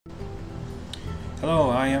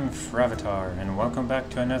Hello, I am FrAvatar, and welcome back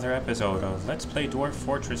to another episode of Let's Play Dwarf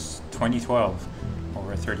Fortress 2012,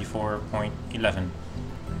 over 34.11.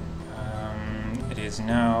 It is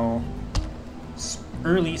now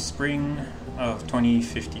early spring of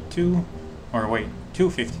 2052, or wait,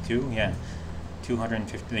 252, yeah,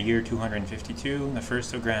 250, the year 252, the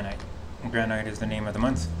first of Granite. Granite is the name of the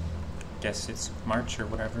month. Guess it's March or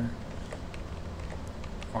whatever,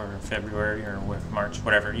 or February or March,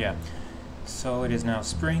 whatever, yeah. So it is now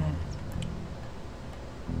spring,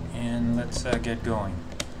 and let's get going.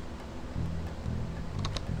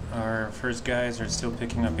 Our first guys are still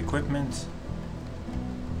picking up equipment.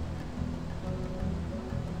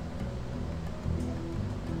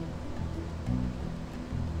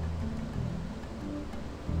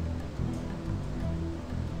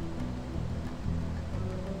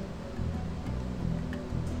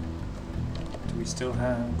 Do we still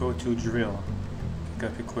have go to drill? Pick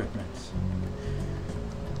up equipment.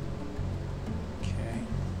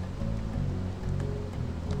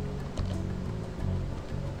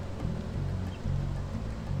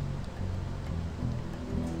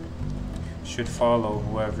 Should follow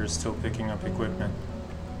whoever's still picking up equipment.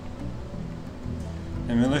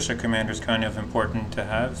 The militia commander is kind of important to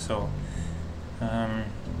have, so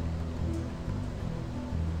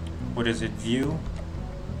what is it, view?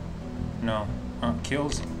 No,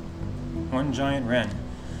 kills one giant wren,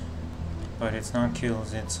 but it's not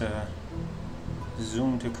kills, it's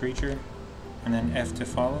zoom to creature and then F to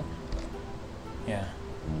follow. Yeah.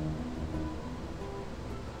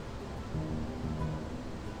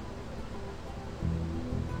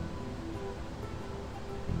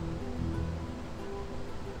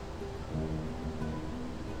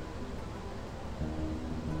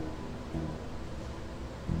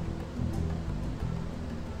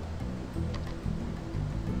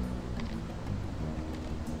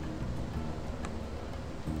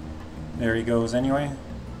 There he goes anyway.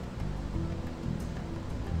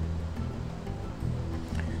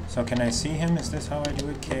 So can I see him? Is this how I do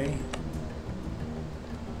it? K?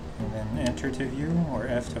 And then enter to view, or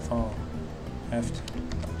F to follow? F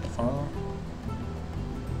to follow?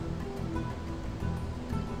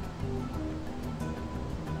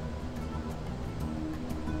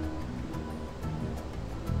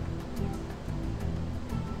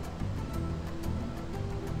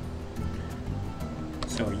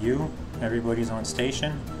 So U. Everybody's on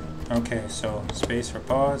station. Okay, so space for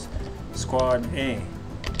pause. Squad A,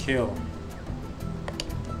 kill.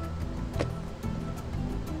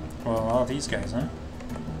 Well, all these guys, huh?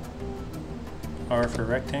 R for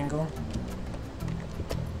rectangle.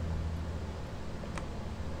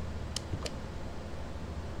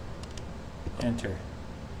 Enter.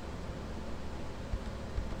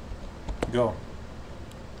 Go.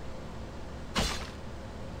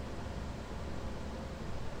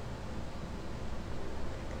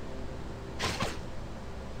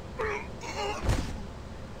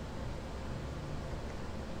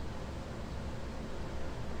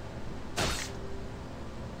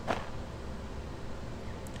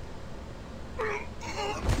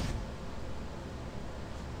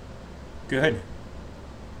 Good.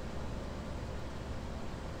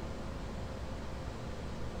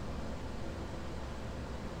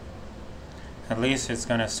 At least it's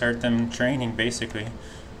gonna start them training, basically.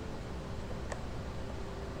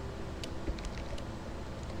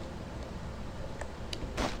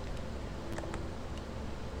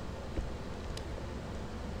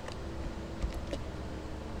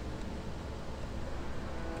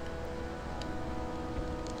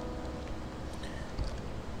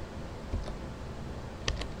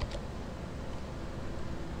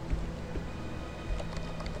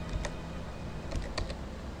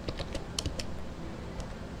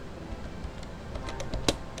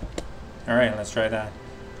 Alright, let's try that.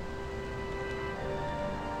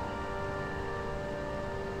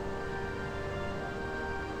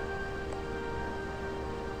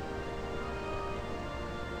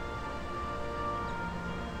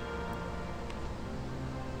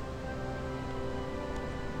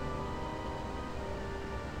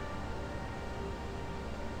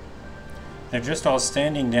 They're just all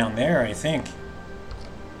standing down there, I think.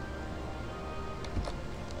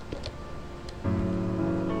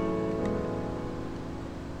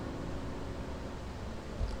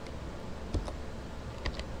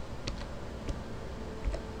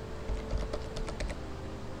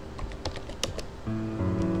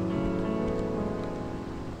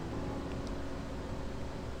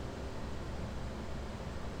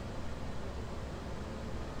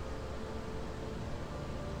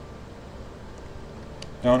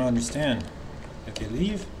 Don't understand. Did they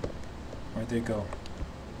leave? Where'd they go?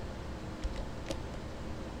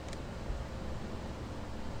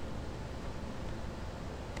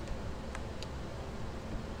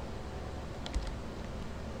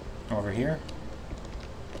 over here.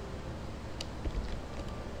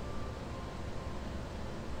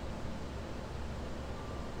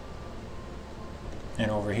 And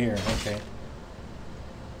over here, okay.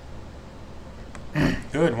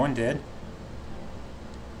 Good, one dead.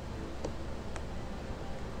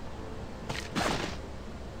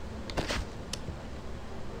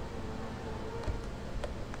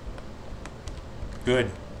 Good.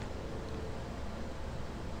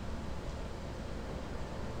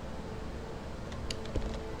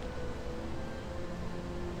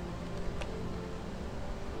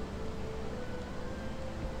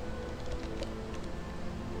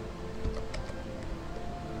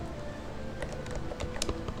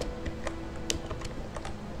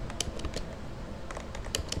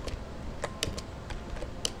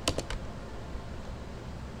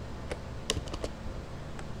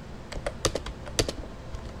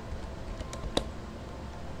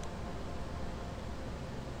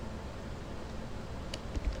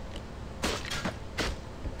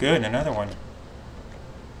 Good, another one.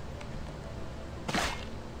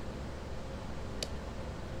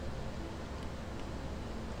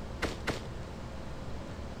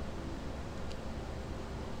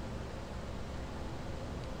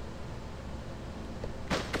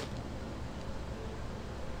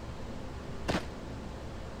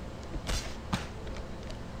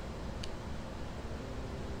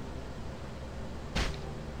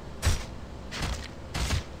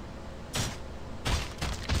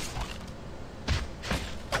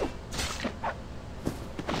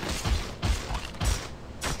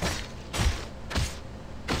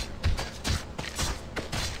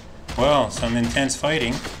 Well, some intense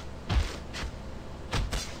fighting.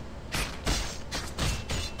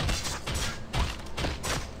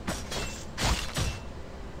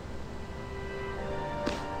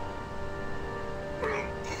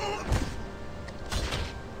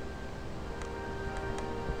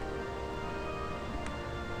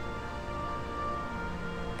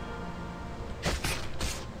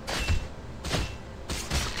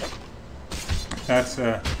 That's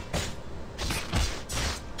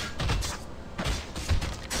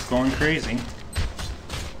going crazy.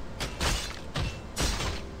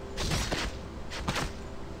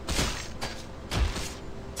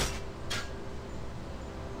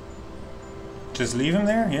 Just leave him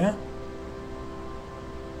there, yeah?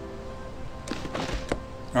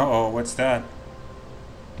 Uh-oh, what's that?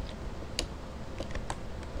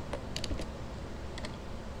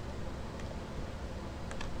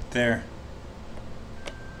 There.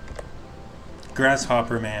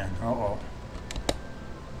 Grasshopper man, uh-oh.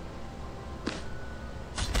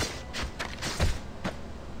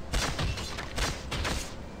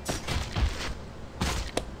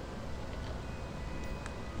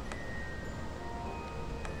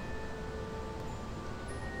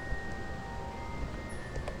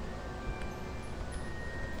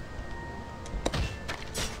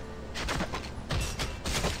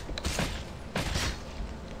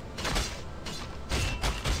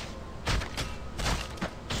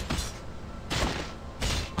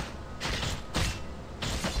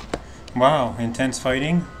 Wow, intense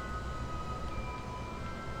fighting.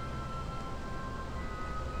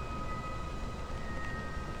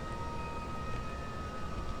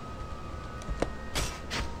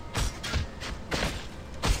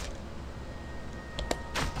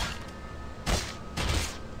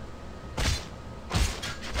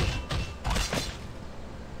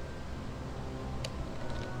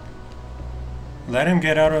 Let him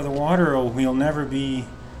get out of the water or he'll never be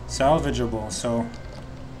salvageable, so...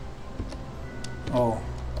 Oh.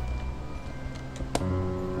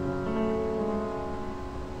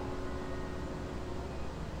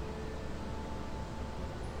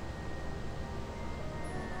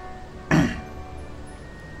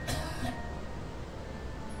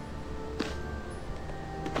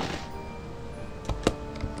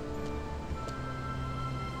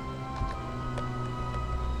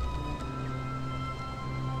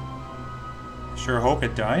 Sure hope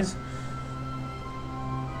it dies.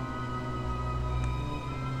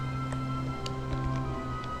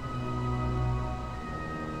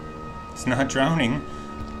 It's not drowning,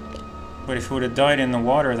 but if it would have died in the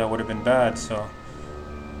water, that would have been bad, so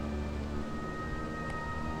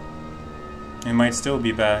it might still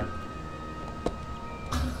be bad.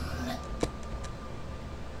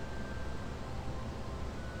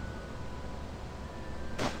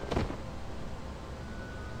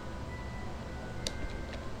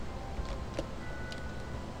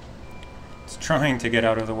 It's trying to get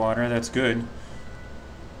out of the water, that's good.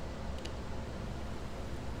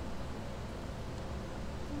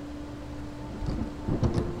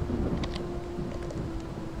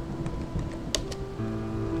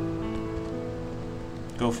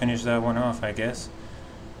 finish that one off, I guess.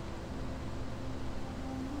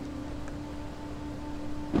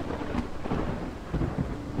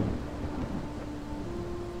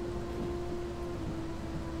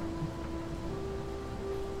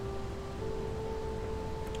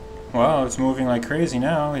 Wow, it's moving like crazy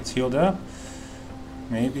now. It's healed up.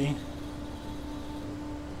 Maybe.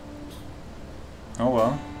 Oh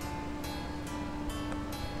well.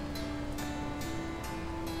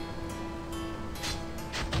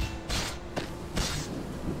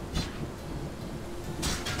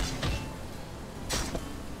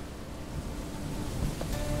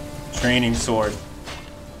 Training sword.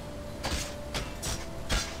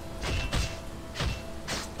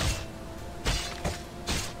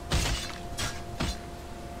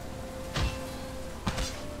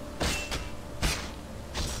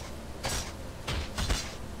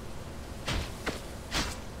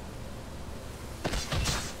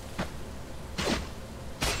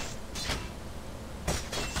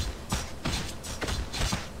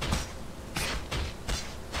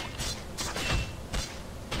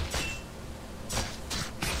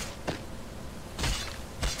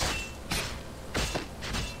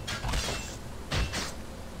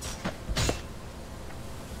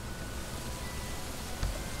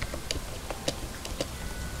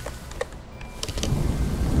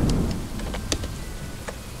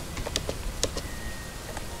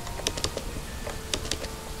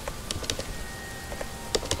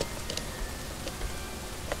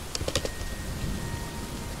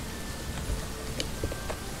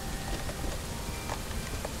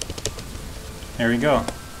 There we go.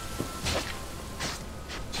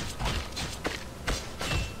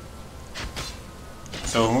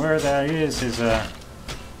 So where that is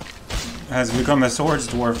has become a swords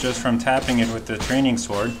dwarf just from tapping it with the training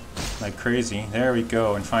sword like crazy. There we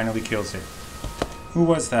go, and finally kills it. Who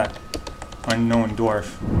was that? Unknown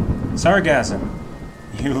dwarf. Sargasm.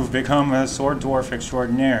 You've become a sword dwarf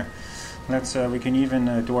extraordinaire. Let's we can even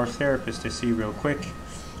dwarf therapist to see real quick.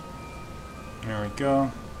 There we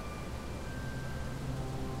go.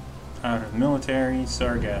 Out of military,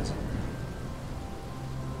 Sargasm.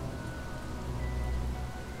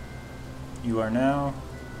 You are now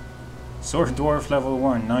Sword Dwarf level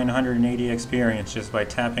 1, 980 experience just by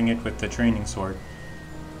tapping it with the training sword.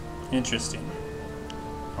 Interesting.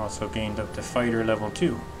 Also gained up to Fighter level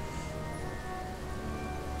 2.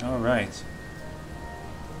 Alright.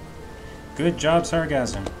 Good job,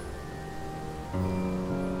 Sargasm.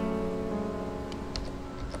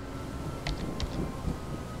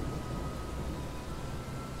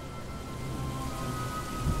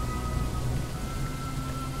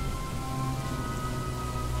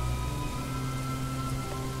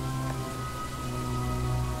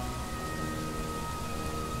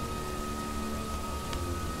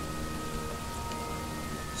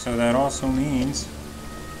 So that also means,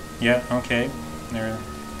 yeah, okay,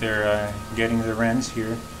 they're getting the rents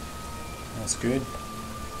here. That's good.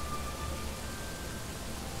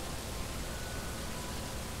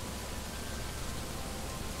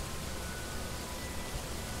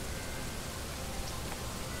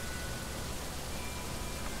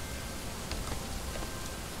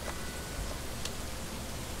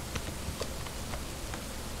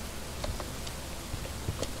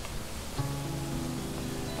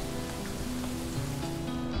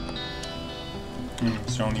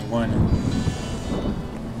 It's only one.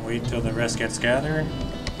 Wait till the rest gets gathered.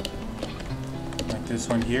 Like this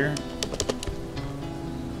one here.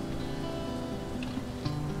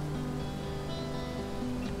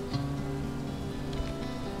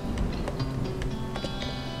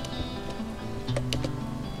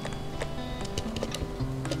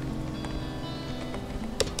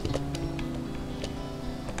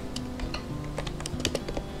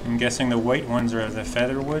 I'm guessing the white ones are the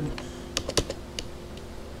featherwood.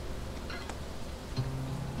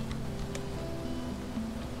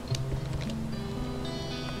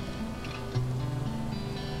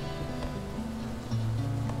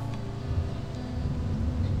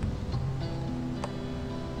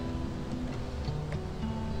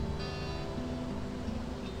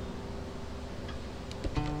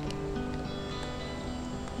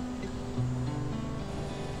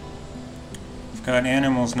 Got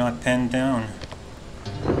animals not penned down.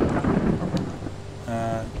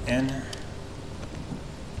 N.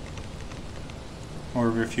 Or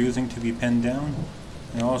refusing to be penned down.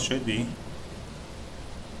 They all should be.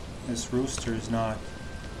 This rooster is not.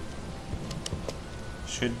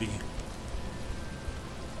 Should be.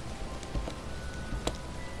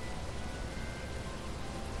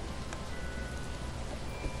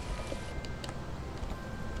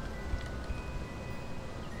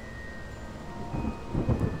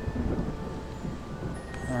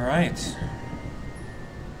 right.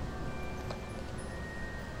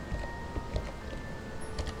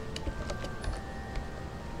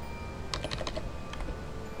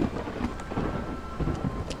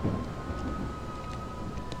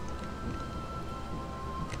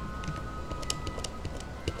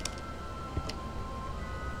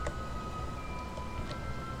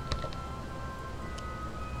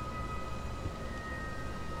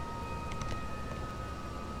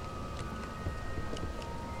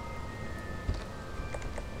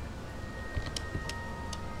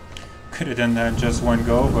 Could have done that in just one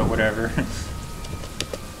go, but whatever.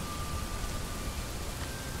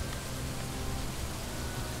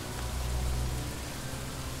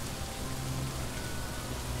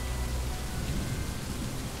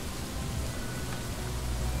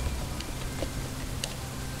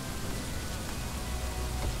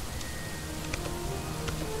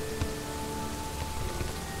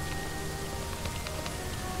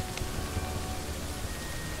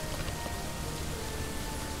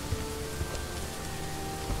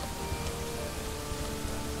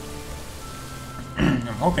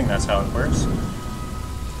 I'm hoping that's how it works.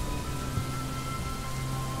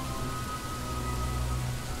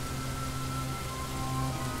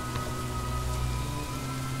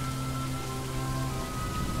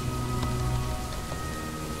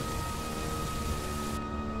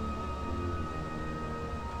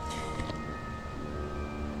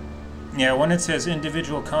 Yeah, when it says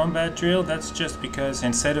individual combat drill, that's just because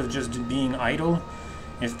instead of just being idle,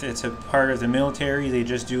 if it's a part of the military, they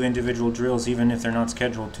just do individual drills even if they're not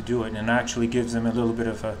scheduled to do it, and it actually gives them a little bit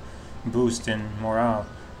of a boost in morale.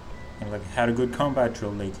 And like, had a good combat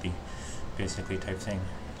drill lately, basically type thing.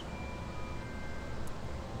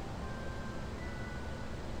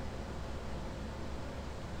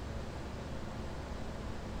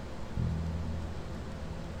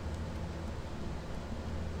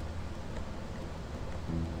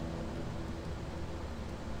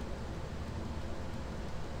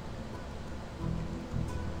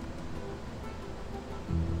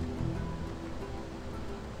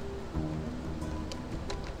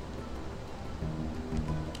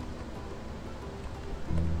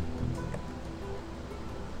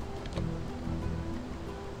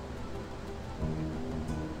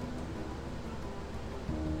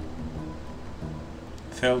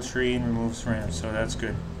 Fell tree and removes ramp, so that's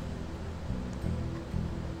good.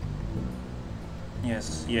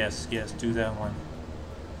 Yes, yes, yes, do that one.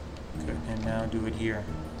 Good, and now do it here.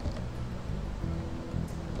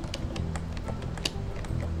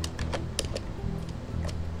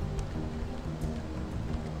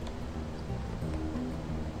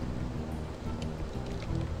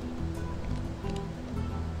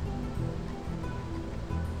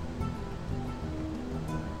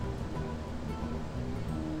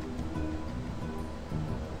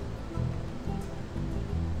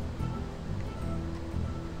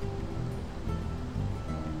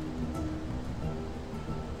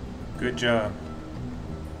 Good job.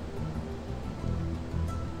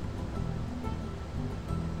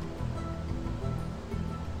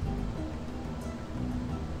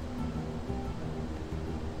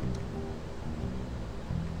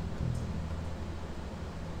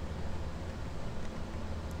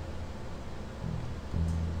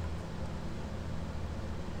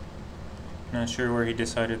 Not sure where he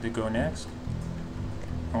decided to go next.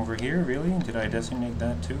 Over here, really? Did I designate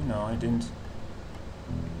that too? No, I didn't.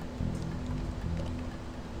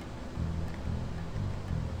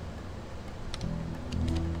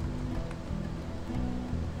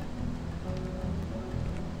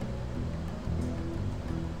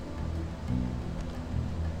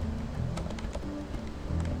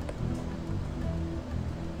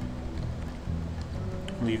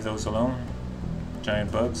 Leave those alone.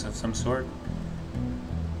 Giant bugs of some sort.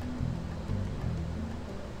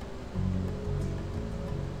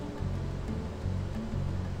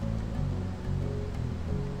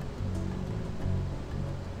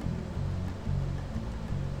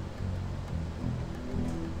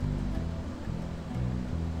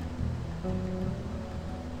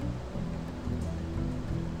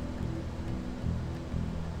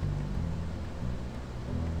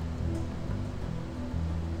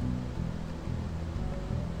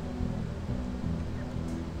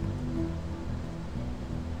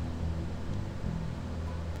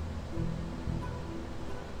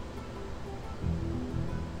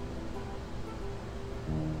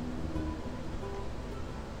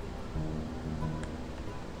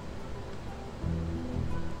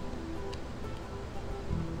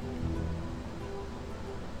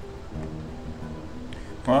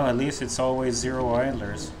 Well, at least it's always 0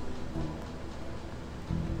 idlers.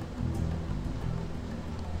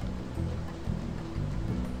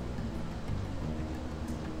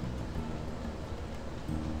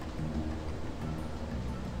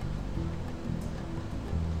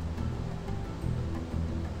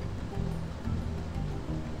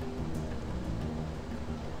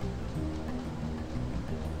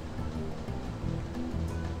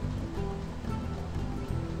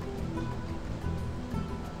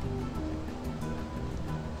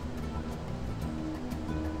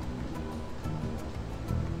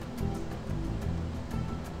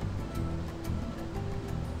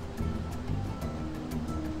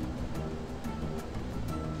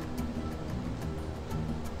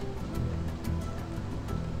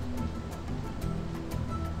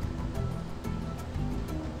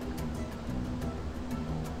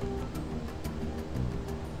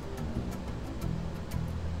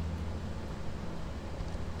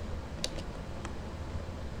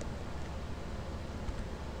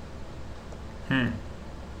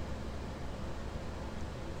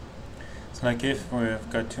 It's like if we've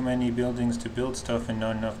got too many buildings to build stuff and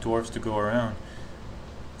not enough dwarves to go around.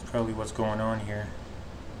 That's probably what's going on here.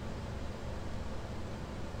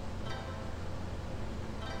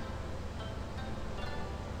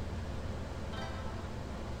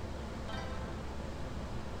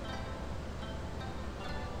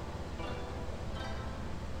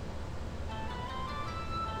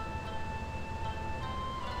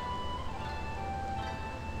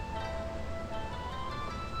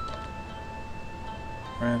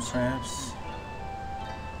 Ramps.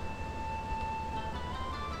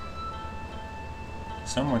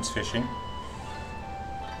 Someone's fishing.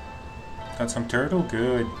 Got some turtle?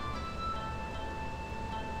 Good.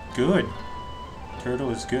 Good. Turtle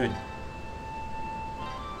is good.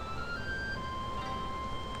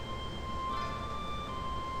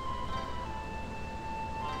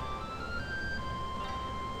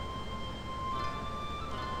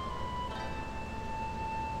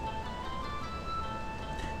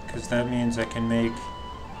 Because that means I can make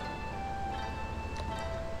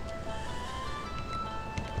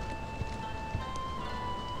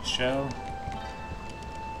shell,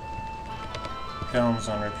 helms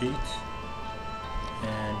on repeat,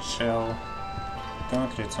 and shell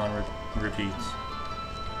gauntlets on repeat.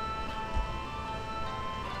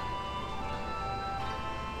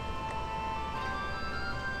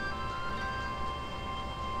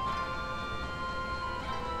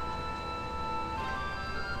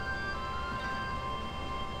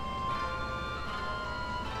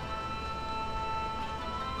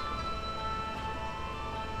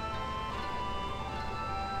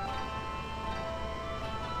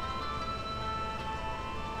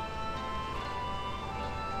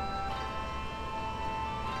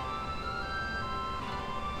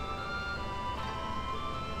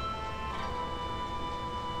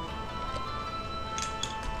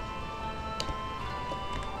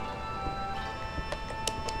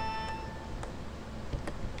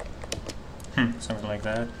 Something like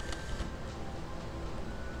that.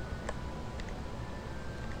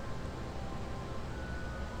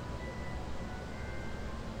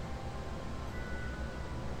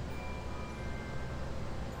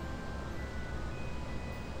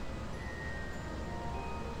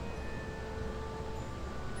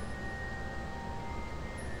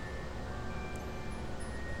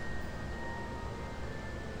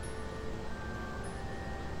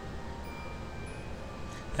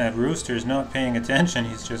 That rooster's not paying attention,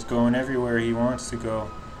 he's just going everywhere he wants to go.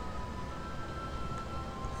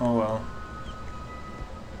 Oh well.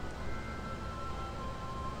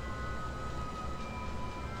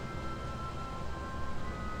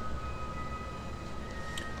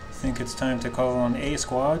 I think it's time to call on A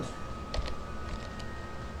squad.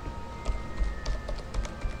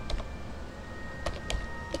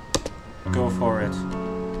 Go for it.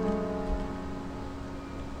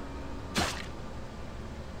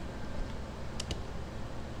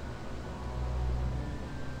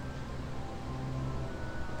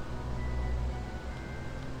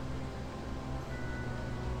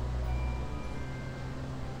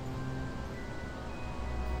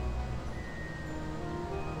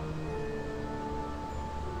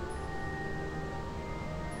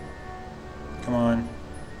 Come on.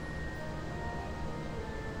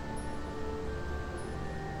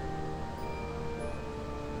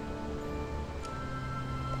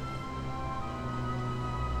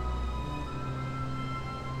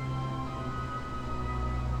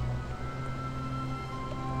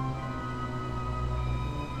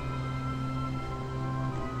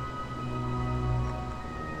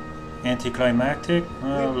 Anticlimactic?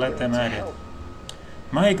 Well, let them at it.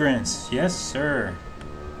 Migrants, yes sir.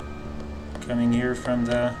 Coming here from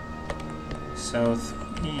the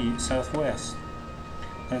southwest.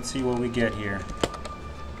 Let's see what we get here.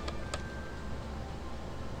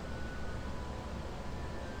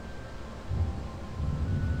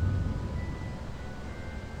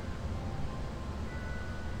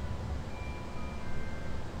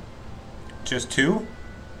 Just two?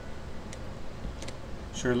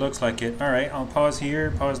 Sure looks like it. Alright, I'll pause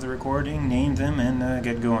here, pause the recording, name them, and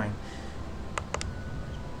get going.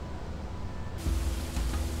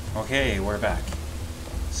 Okay, we're back.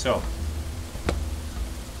 So,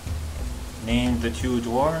 named the two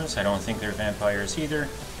dwarves. I don't think they're vampires either.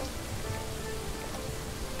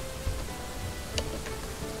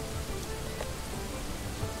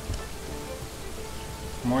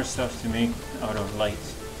 More stuff to make out of light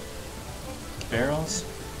barrels.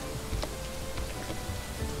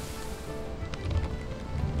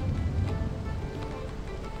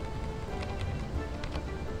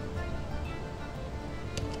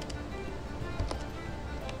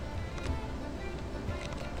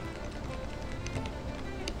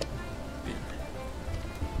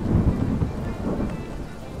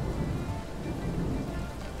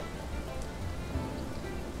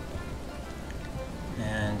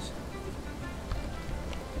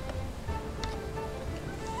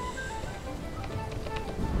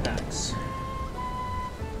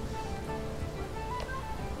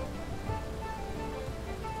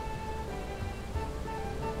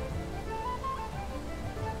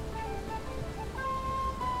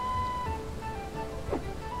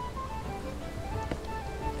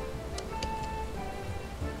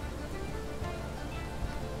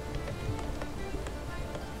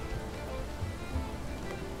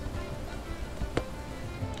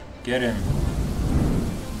 Get him.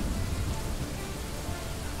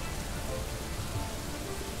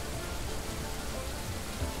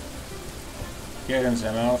 Get him,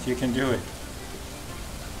 Zemalf, you can do it.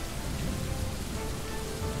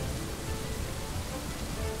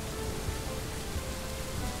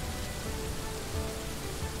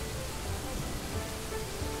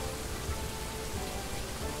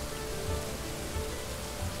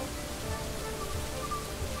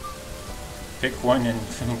 Pick one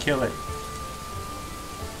and kill it.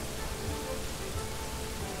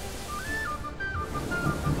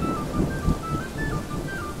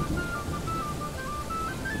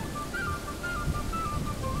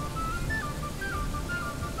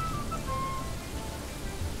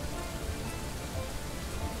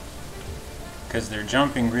 Because they're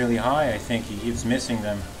jumping really high, I think he keeps missing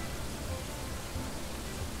them.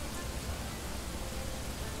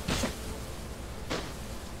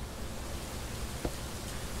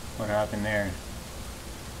 What happened there?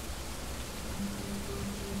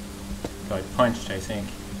 Got punched, I think.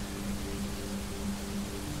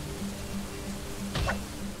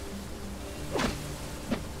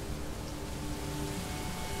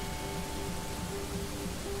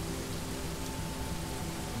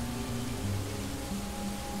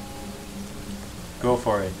 Go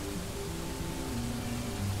for it.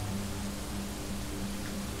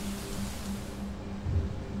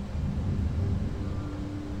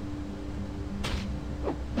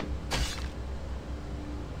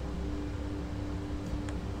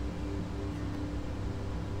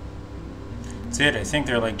 That's it. I think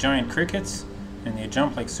they're like giant crickets and they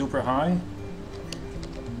jump like super high.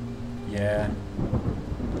 Yeah.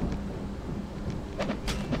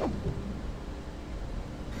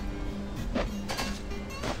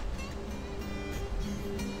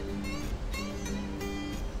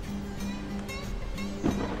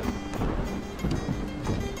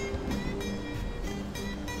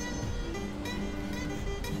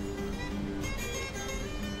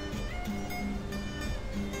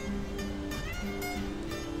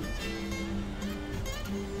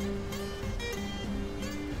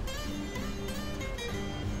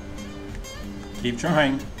 Keep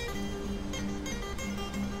trying.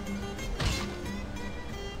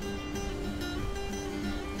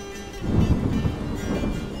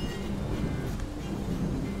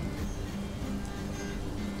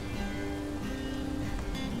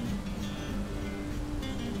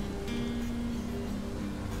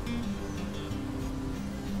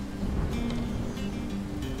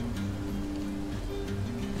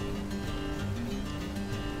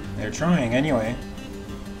 They're trying anyway.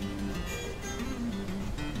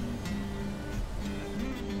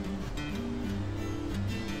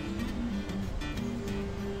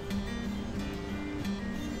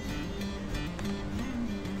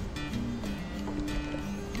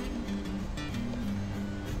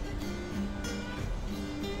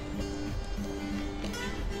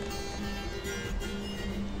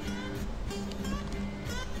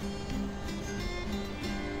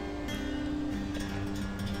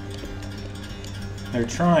 They're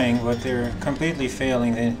trying, but they're completely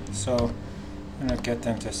failing, so I'm gonna get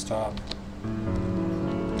them to stop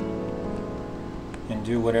and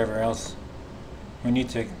do whatever else. We need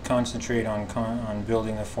to concentrate on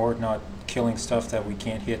building the fort, not killing stuff that we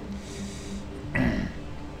can't hit.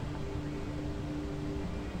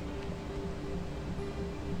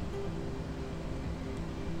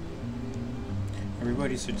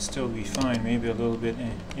 Everybody should still be fine, maybe a little bit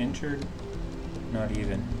injured, not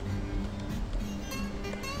even.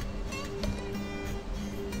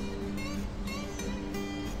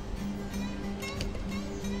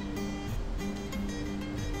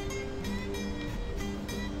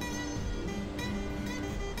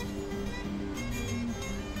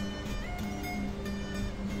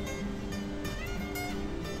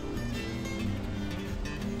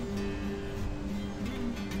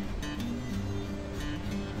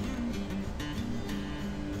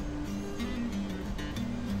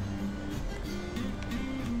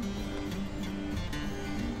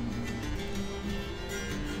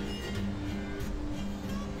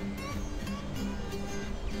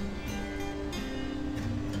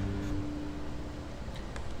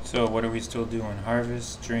 So what are we still doing?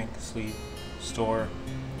 Harvest, drink, sleep, store,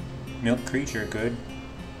 milk creature, good.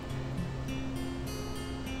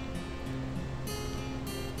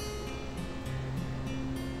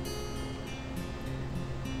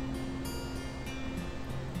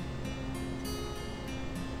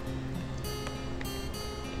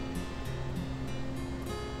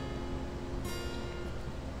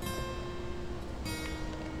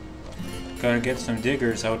 Gotta get some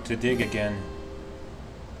diggers out to dig again.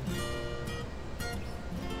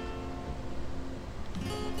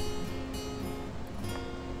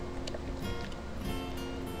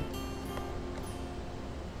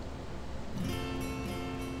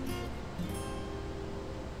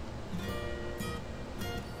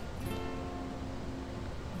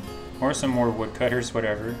 Or some more woodcutters,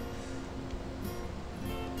 whatever.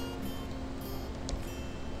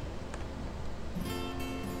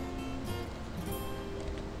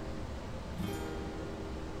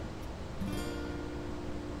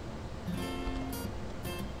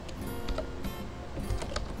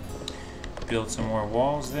 Build some more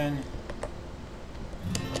walls then.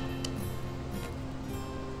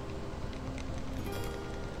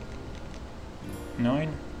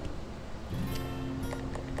 Nine.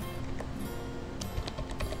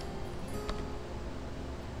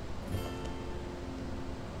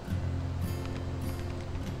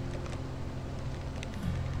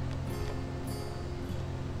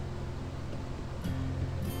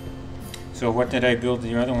 So what did I build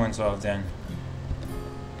the other ones of then?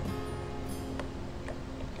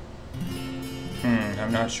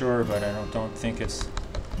 I'm not sure, but I don't think it's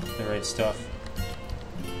the right stuff.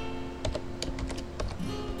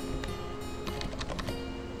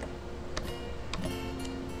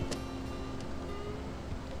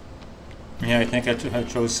 Yeah, I think I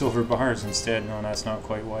chose silver bars instead. No, that's not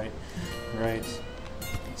quite white. Right.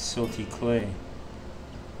 Silty clay.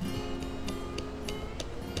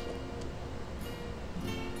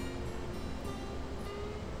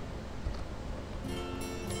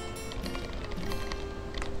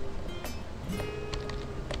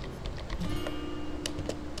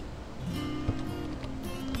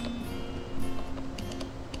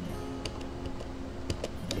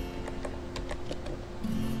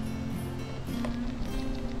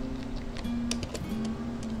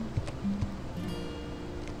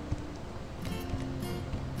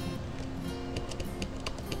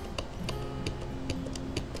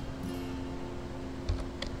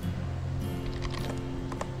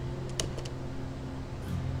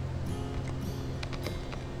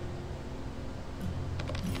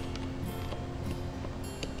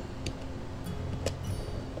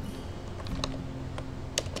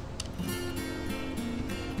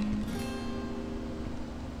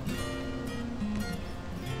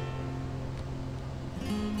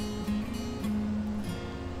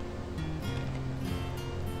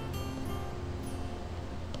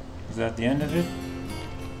 Is that the end of it?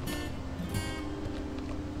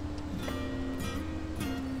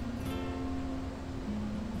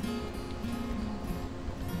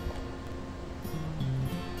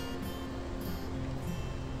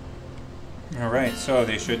 Alright, so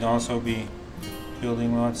they should also be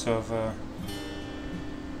building lots of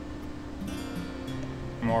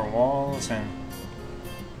more walls and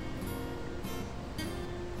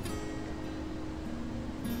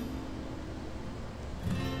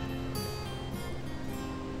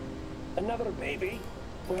another baby?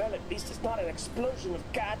 Well, at least it's not an explosion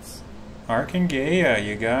of cats. Axeanguish,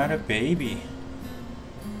 you got a baby.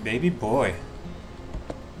 Baby boy.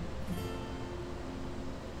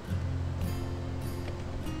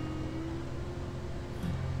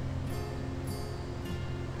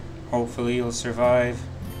 Hopefully you'll survive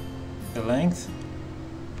the length.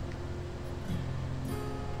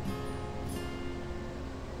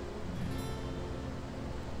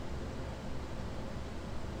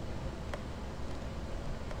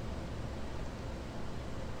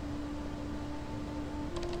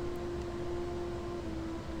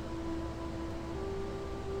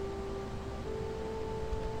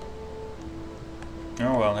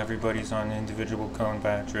 Oh well, everybody's on individual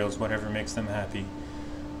combat drills, whatever makes them happy.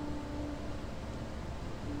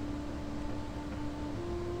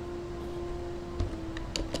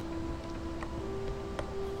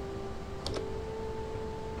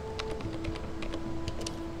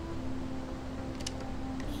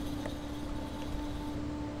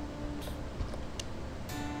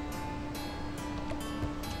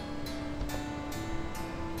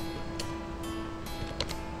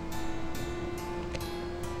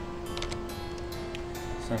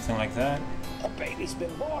 Something like that. A baby's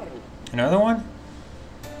been born. Another one?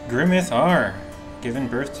 Grimmith R. Giving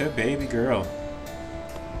birth to a baby girl.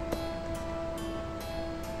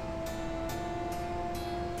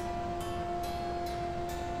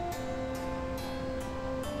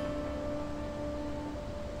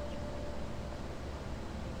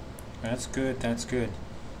 That's good, that's good.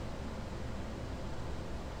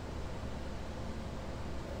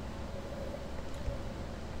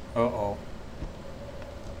 Uh-oh.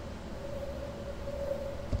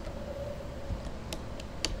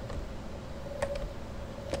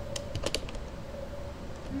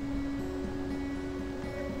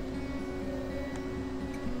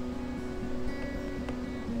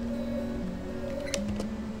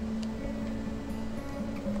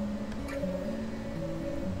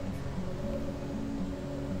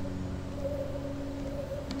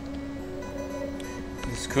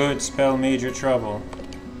 This could spell major trouble.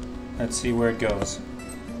 Let's see where it goes.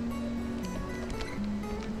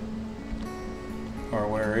 Or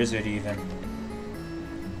where is it even?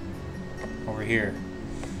 Over here.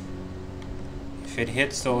 If it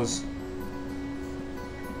hits those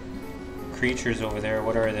creatures over there,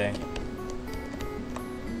 what are they?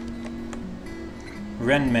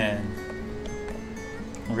 Renmen.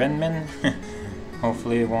 Renmen?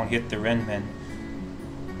 Hopefully it won't hit the Renmen.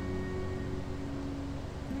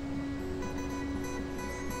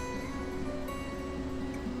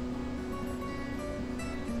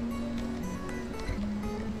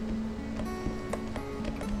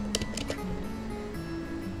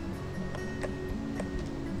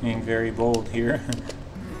 Being very bold here.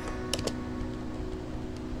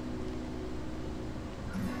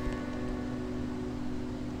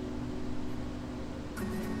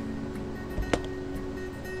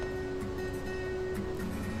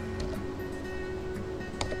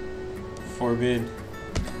 Forbid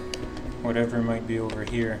whatever might be over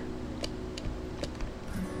here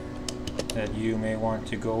that you may want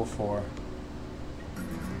to go for.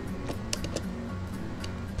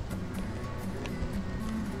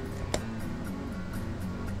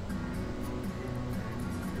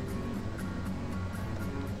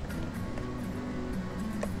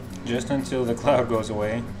 Just until the cloud goes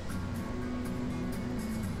away.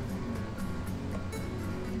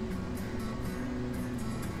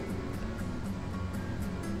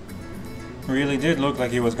 Really did look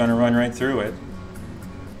like he was going to run right through it.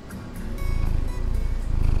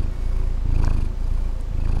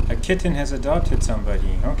 A kitten has adopted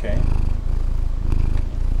somebody. Okay.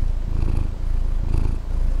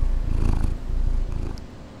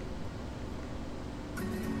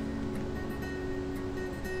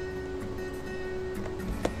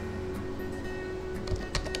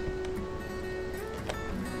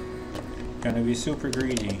 Gonna be super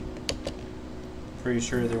greedy. Pretty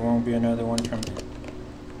sure there won't be another one from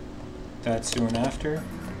that soon after.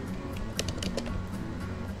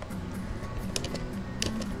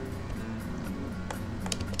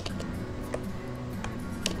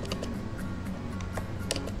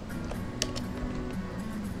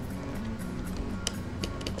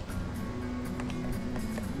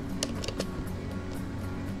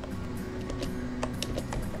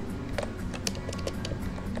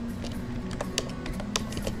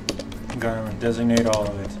 Gonna designate all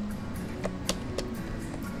of it.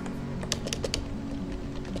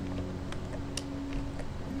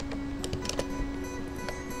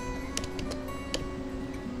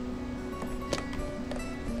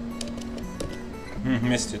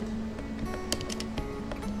 Missed it.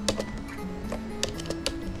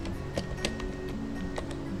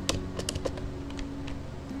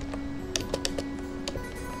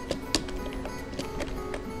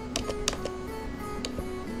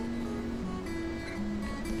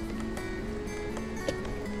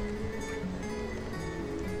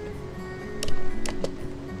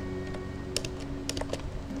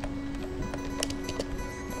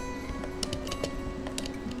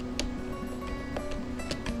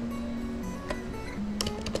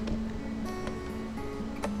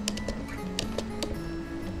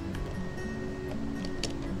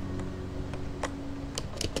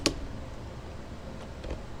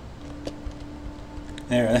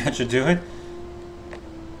 There, that should do it.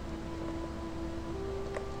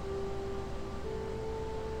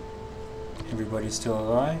 Everybody's still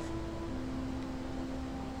alive.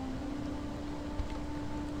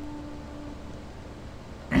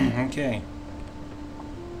 Okay.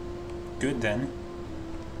 Good then.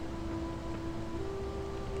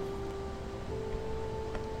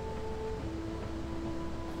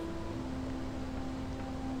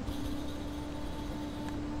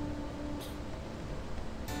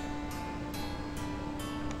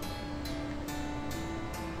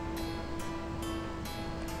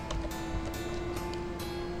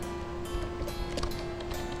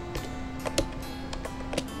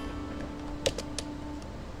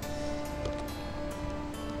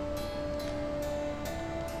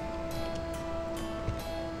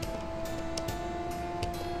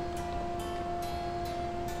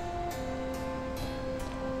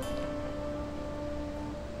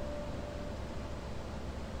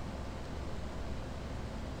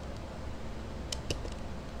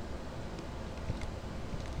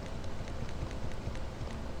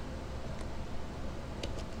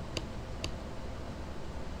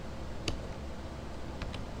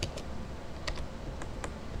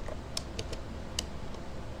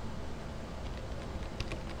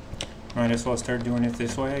 Might as well start doing it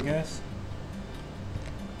this way, I guess.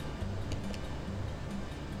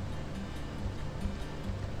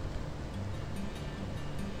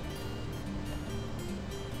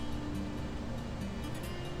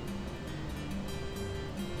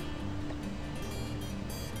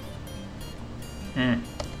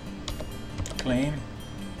 Claim.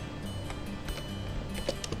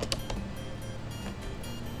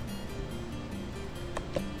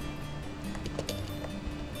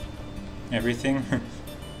 Everything.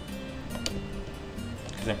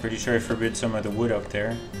 Because I'm pretty sure I forbid some of the wood up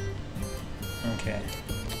there. Okay.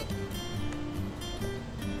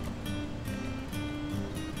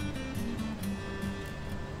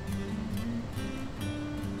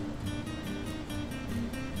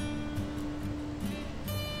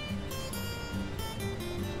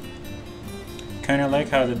 Kind of like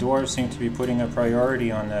how the dwarves seem to be putting a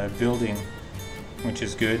priority on the building, which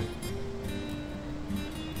is good.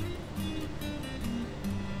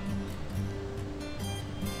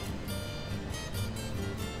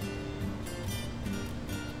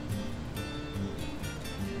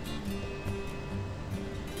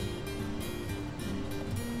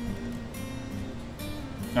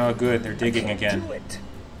 Oh good, they're digging again.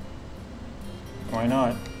 Why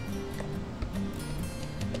not?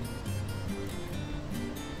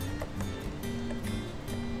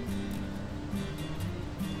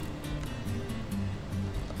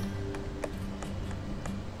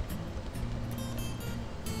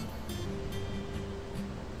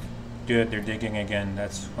 Good, they're digging again.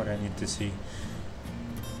 That's what I need to see.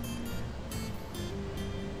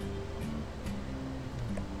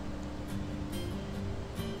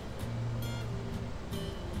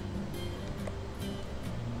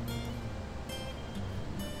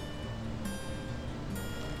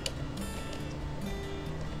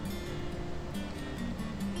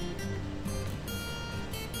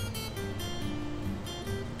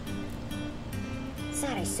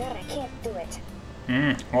 Sorry, sir, I can't do it.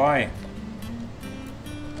 Why?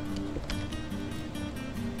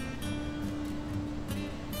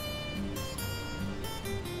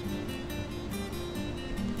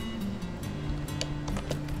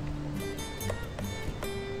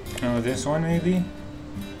 Oh, this one maybe?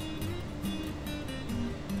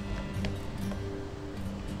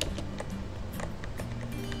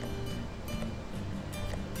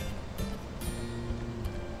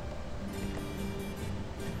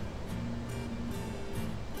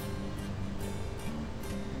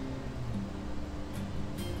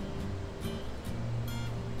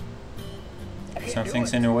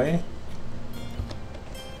 Something's in the way?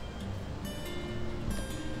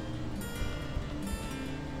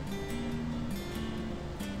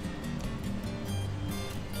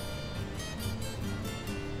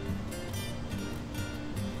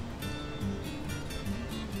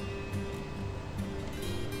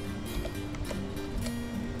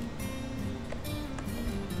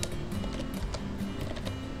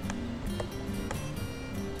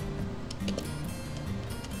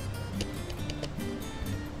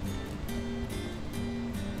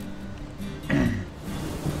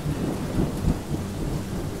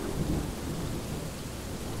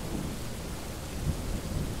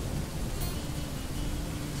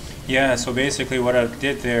 Yeah, so basically what I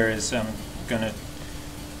did there is I'm gonna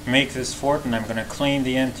make this fort and I'm gonna claim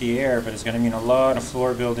the empty air, but it's gonna mean a lot of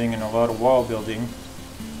floor building and a lot of wall building.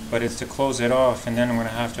 But it's to close it off, and then I'm gonna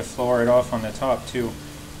have to floor it off on the top too,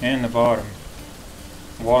 and the bottom.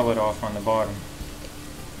 Wall it off on the bottom.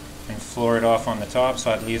 And floor it off on the top,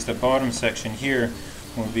 so at least the bottom section here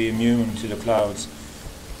will be immune to the clouds.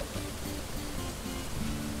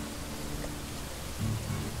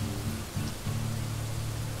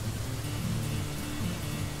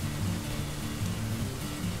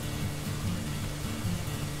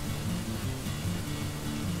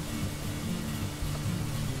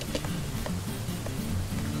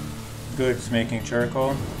 Good, it's making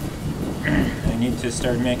charcoal. I need to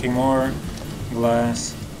start making more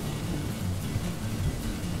glass.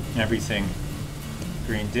 Everything.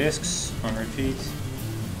 Green discs on repeat.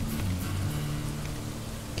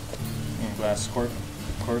 And glass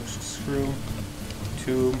corkscrew.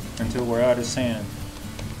 Tube until we're out of sand.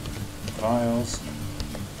 Vials.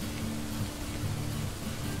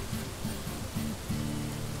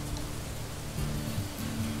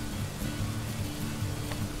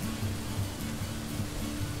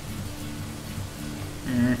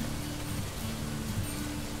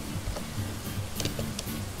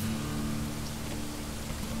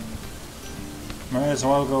 Might as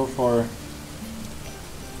well go for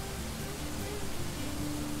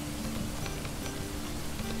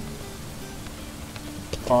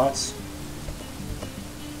pots.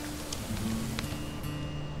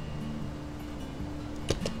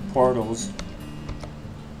 Portals.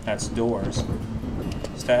 That's doors.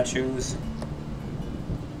 Statues.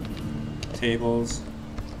 Tables.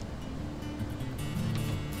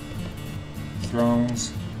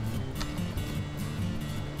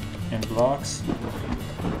 in blocks.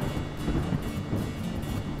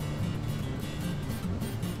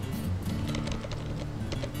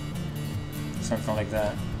 Something like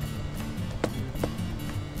that.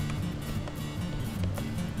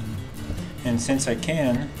 And since I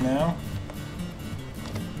can now,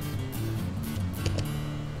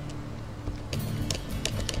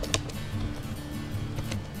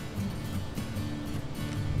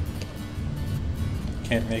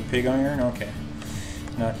 can't make pig iron? Okay.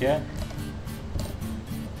 Not yet.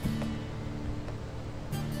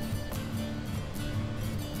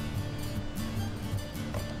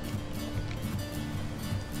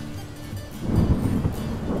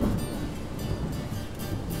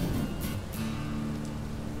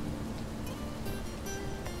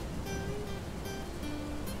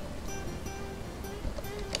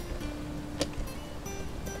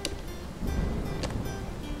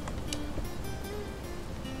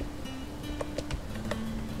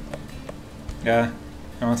 Yeah,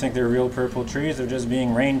 I don't think they're real purple trees, they're just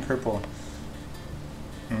being rain purple.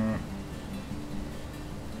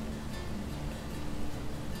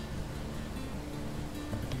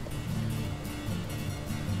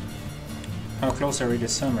 How close are we to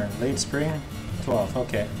summer? Late spring? 12,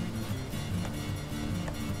 okay.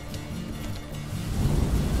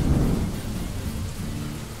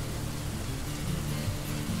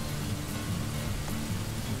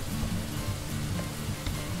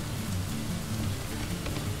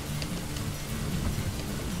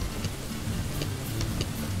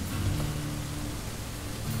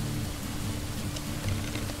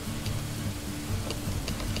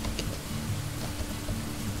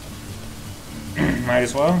 Might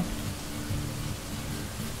as well.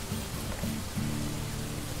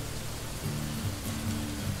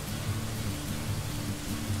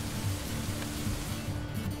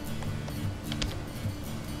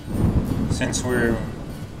 Since we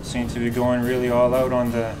seem to be going really all out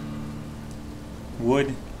on the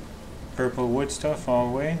wood, purple wood stuff all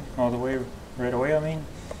the way, right away, I mean.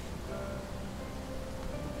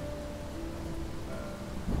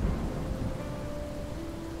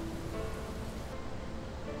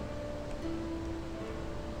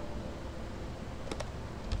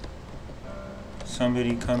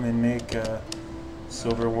 Somebody come and make a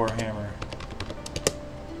silver warhammer.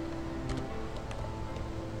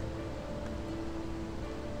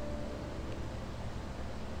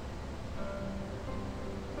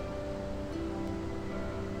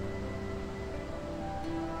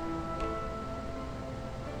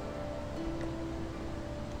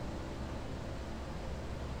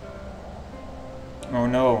 Oh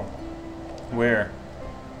no. Where?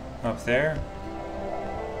 Up there?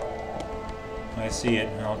 I see it.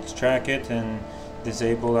 I'll track it and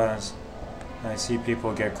disable as I see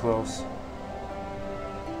people get close.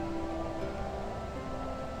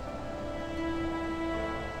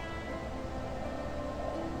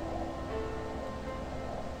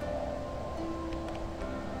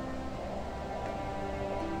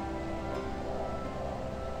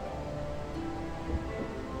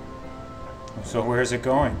 So where's it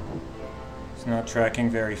going? It's not tracking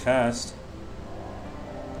very fast.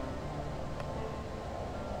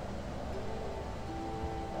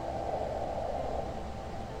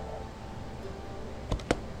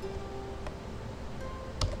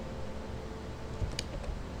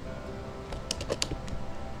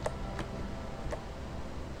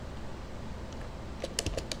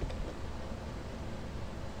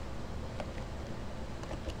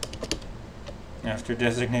 After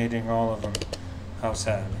designating all of them. How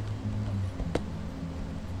sad.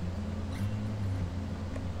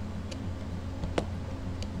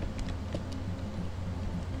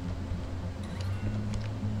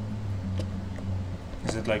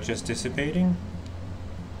 Is it like just dissipating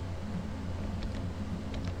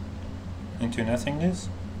into nothingness?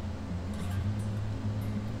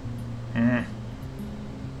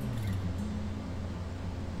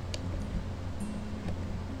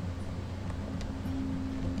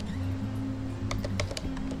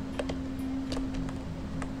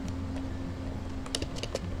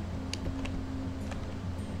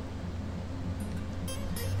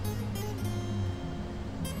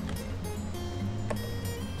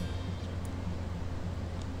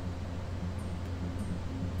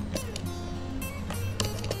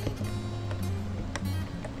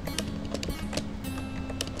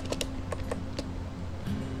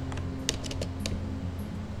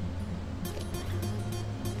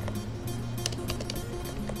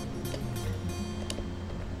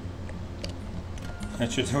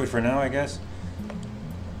 That should do it for now, I guess.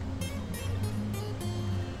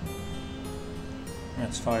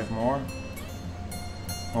 That's 5 more.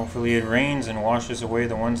 Hopefully it rains and washes away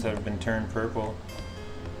the ones that have been turned purple,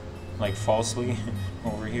 like falsely,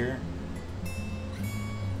 over here.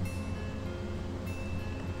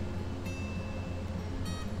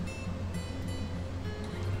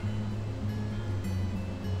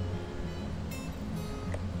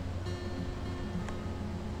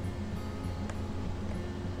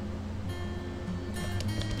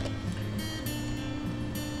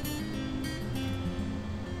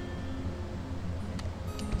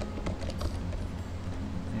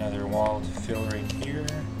 Another wall to fill right here.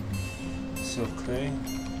 Silk clay.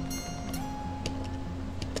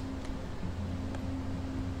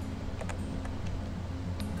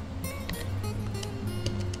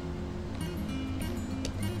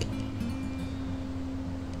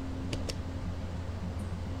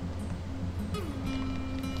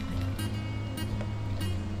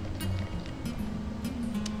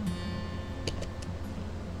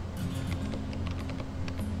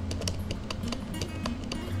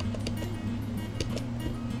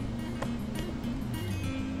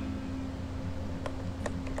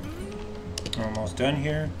 Almost done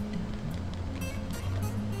here.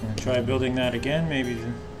 I'm gonna try building that again. Maybe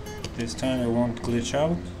this time it won't glitch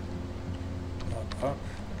out. Up, up.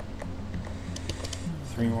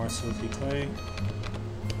 3 more silky clay.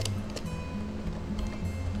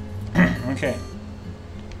 Okay.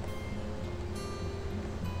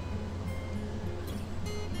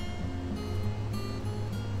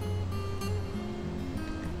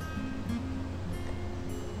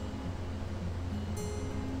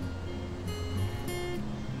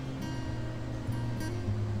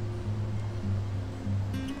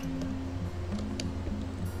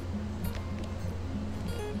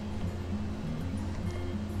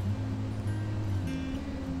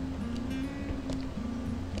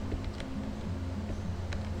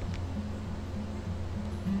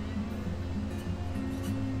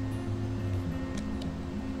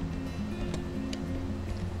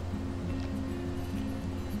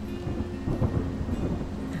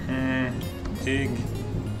 Dig.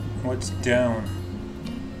 What's down?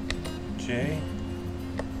 J?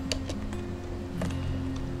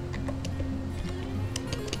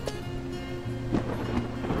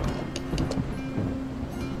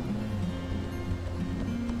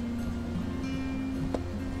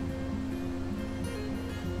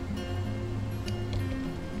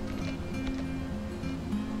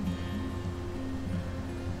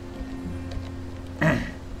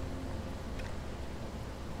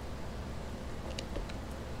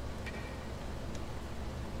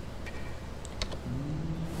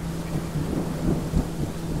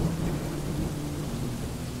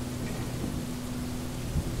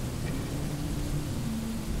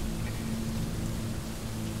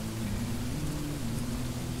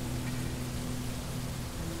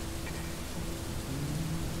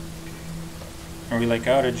 Are we like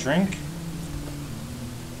out of drink?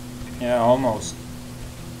 Yeah, almost.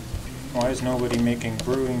 Why is nobody making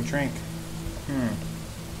brewing drink?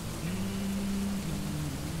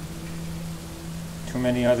 Too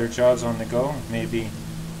many other jobs on the go, maybe.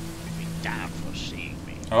 Be damned for seeing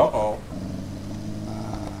me. Uh-oh.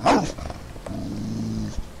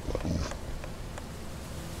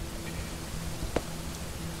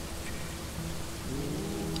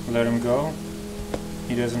 Let him go.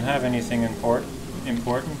 He doesn't have anything important. I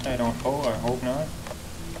hope not.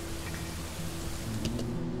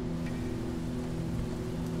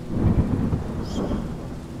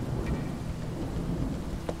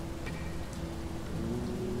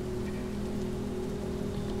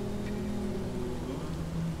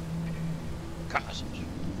 Gosh, I'm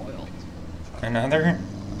spoiled. Another?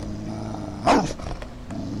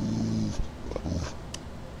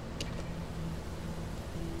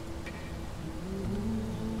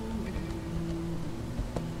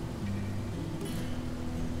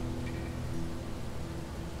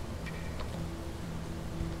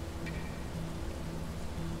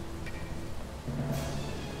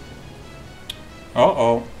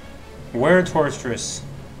 Uh-oh. Where torturous?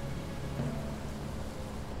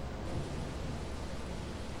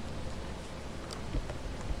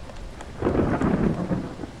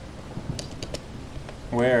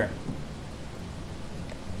 Where?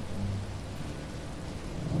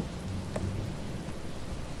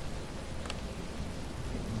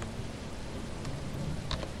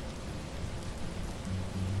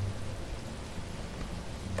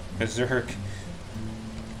 Berserk.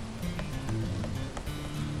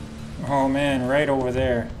 Oh man, right over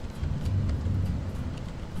there.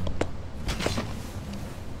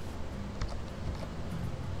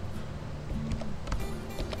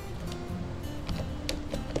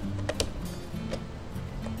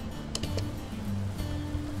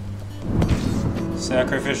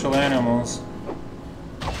 Sacrificial animals.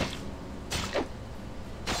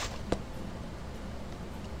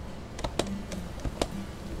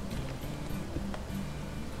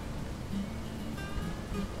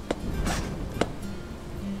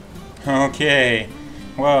 Okay,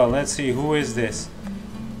 well, let's see, who is this?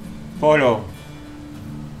 Polo.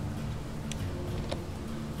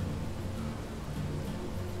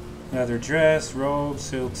 Leather dress, robe,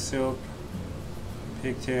 silk,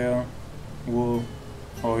 pigtail, wool.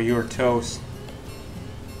 Oh, you're toast.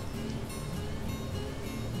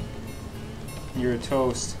 You're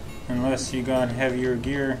toast. Unless you got heavier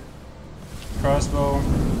gear. Crossbow,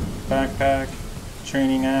 backpack,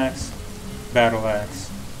 training axe, battle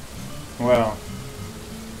axe. Well.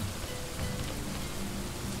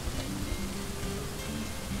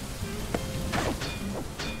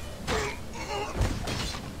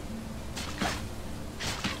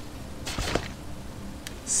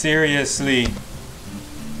 Seriously.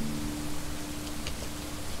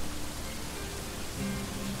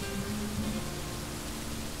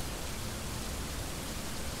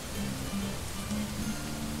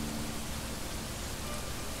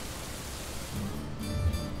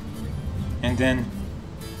 And then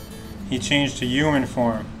he changed to human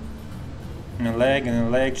form. And the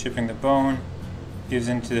leg chipping the bone, gives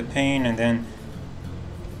into the pain, and then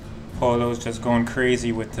Polo's just going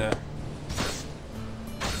crazy with the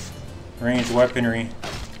ranged weaponry.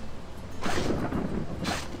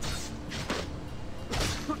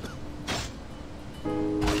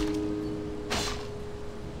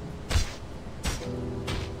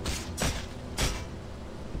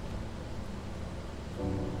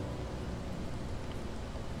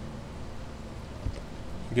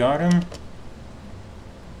 Got him.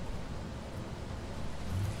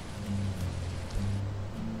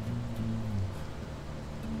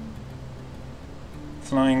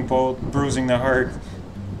 Flying bolt, bruising the heart.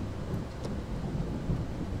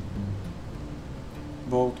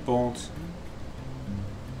 Bolt.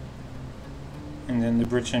 And then the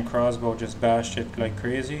bridge and crossbow just bashed it like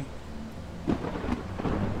crazy.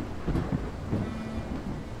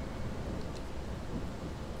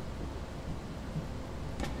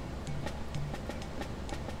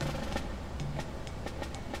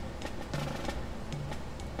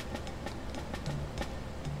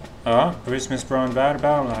 Christmas Brown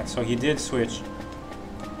battle axe, so he did switch.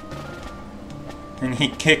 And he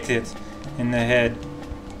kicked it in the head,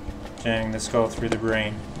 jamming the skull through the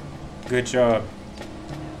brain. Good job.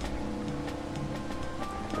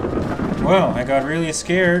 Well, I got really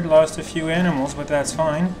scared, lost a few animals, but that's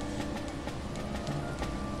fine.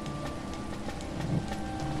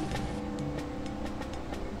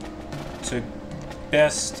 It's a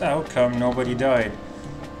best outcome, nobody died.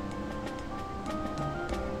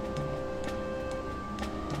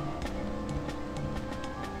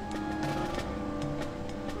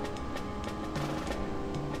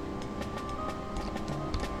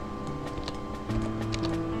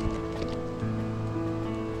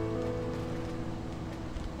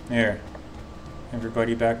 There.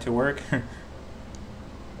 Everybody back to work.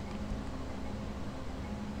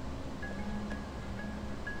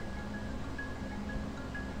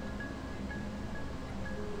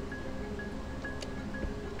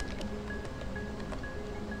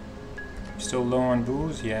 Still low on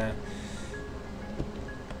booze? Yeah.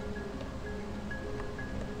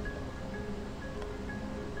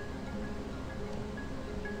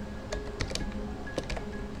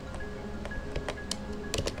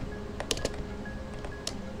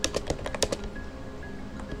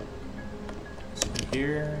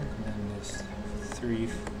 Here, and then there's 3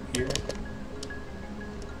 here.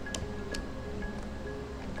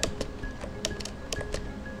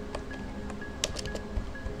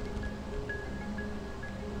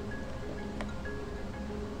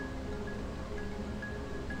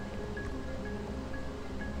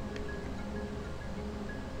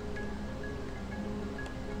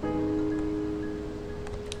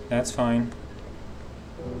 That's fine.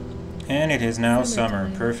 And it is now summer.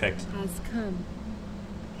 Perfect. Has come.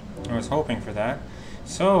 I was hoping for that.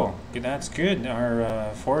 So, that's good.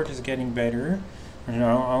 Our fort is getting better. You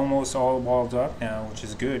know, almost all walled up now, which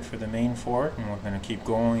is good for the main fort, and we're going to keep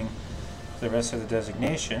going the rest of the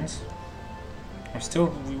designations.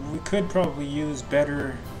 We could probably use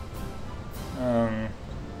better,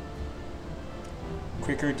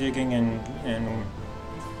 quicker digging and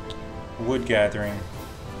wood gathering.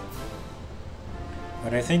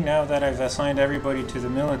 But I think now that I've assigned everybody to the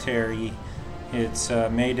military, it's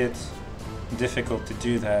made it difficult to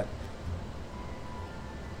do that.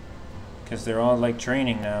 Because they're all like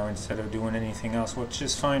training now instead of doing anything else, which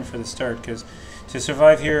is fine for the start, because To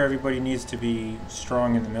survive here, everybody needs to be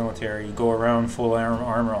strong in the military. You go around full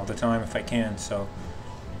armor all the time if I can, so...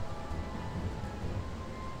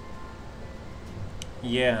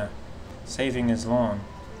 Yeah, saving is long.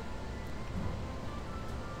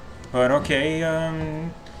 But okay,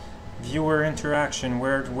 viewer interaction,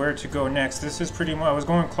 where to go next? This is pretty much, I was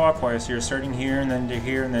going clockwise here, starting here, and then to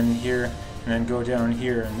here, and then here, and then go down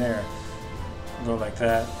here and there. Go like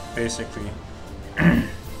that, basically.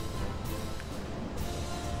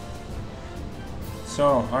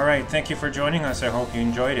 So, alright, thank you for joining us. I hope you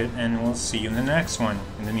enjoyed it, and we'll see you in the next one.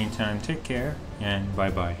 In the meantime, take care, and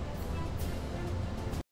bye-bye.